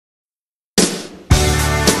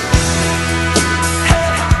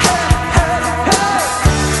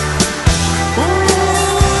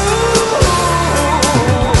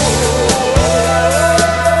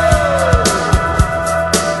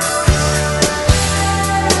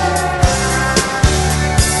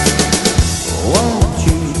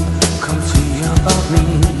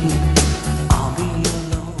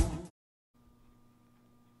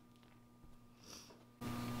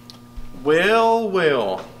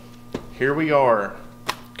here we are.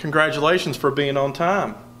 Congratulations for being on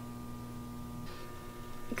time.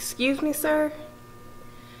 Excuse me, sir?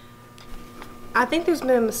 I think there's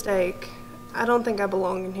been a mistake. I don't think I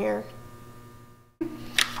belong in here.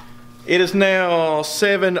 It is now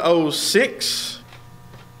 7:06.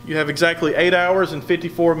 You have exactly 8 hours and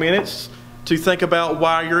 54 minutes to think about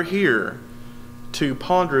why you're here, to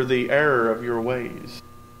ponder the error of your ways.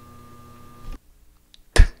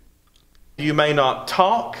 You may not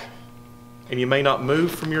talk, and you may not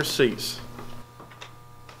move from your seats.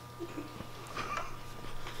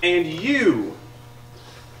 And you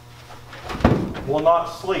will not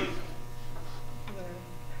sleep.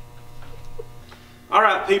 All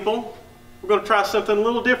right, people, we're going to try something a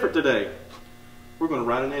little different today. We're going to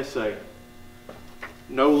write an essay,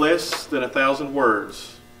 no less than 1,000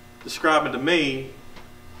 words, describing to me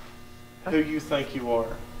who you think you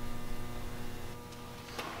are.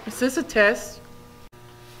 Is this a test?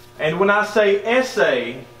 And when I say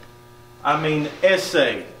essay, I mean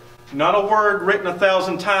essay, not a word written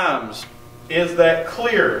 1,000 times. Is that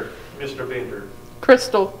clear, Mr. Bender?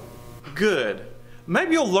 Crystal. Good.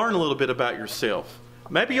 Maybe you'll learn a little bit about yourself.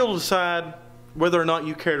 Maybe you'll decide whether or not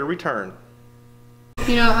you care to return.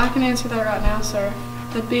 You know, I can answer that right now, sir.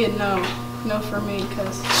 That'd be a no. No for me,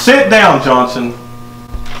 because... Sit down, Johnson.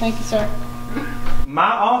 Thank you, sir.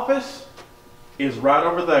 My office is right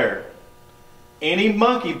over there. Any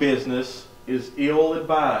monkey business is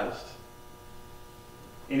ill-advised.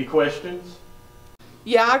 Any questions?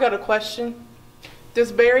 Yeah, I got a question.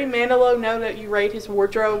 Does Barry Manilow know that you raid his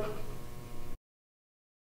wardrobe?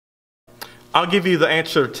 I'll give you the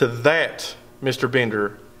answer to that, Mr.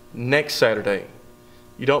 Bender, next Saturday.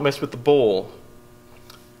 You don't mess with the bull,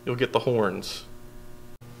 you'll get the horns.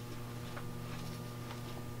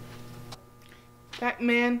 That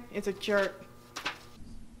man is a jerk.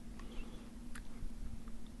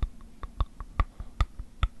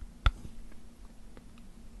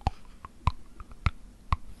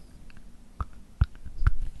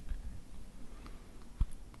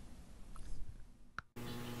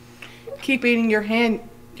 Keep eating your hand.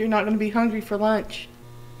 You're not going to be hungry for lunch.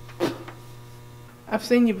 I've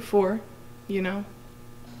seen you before, you know.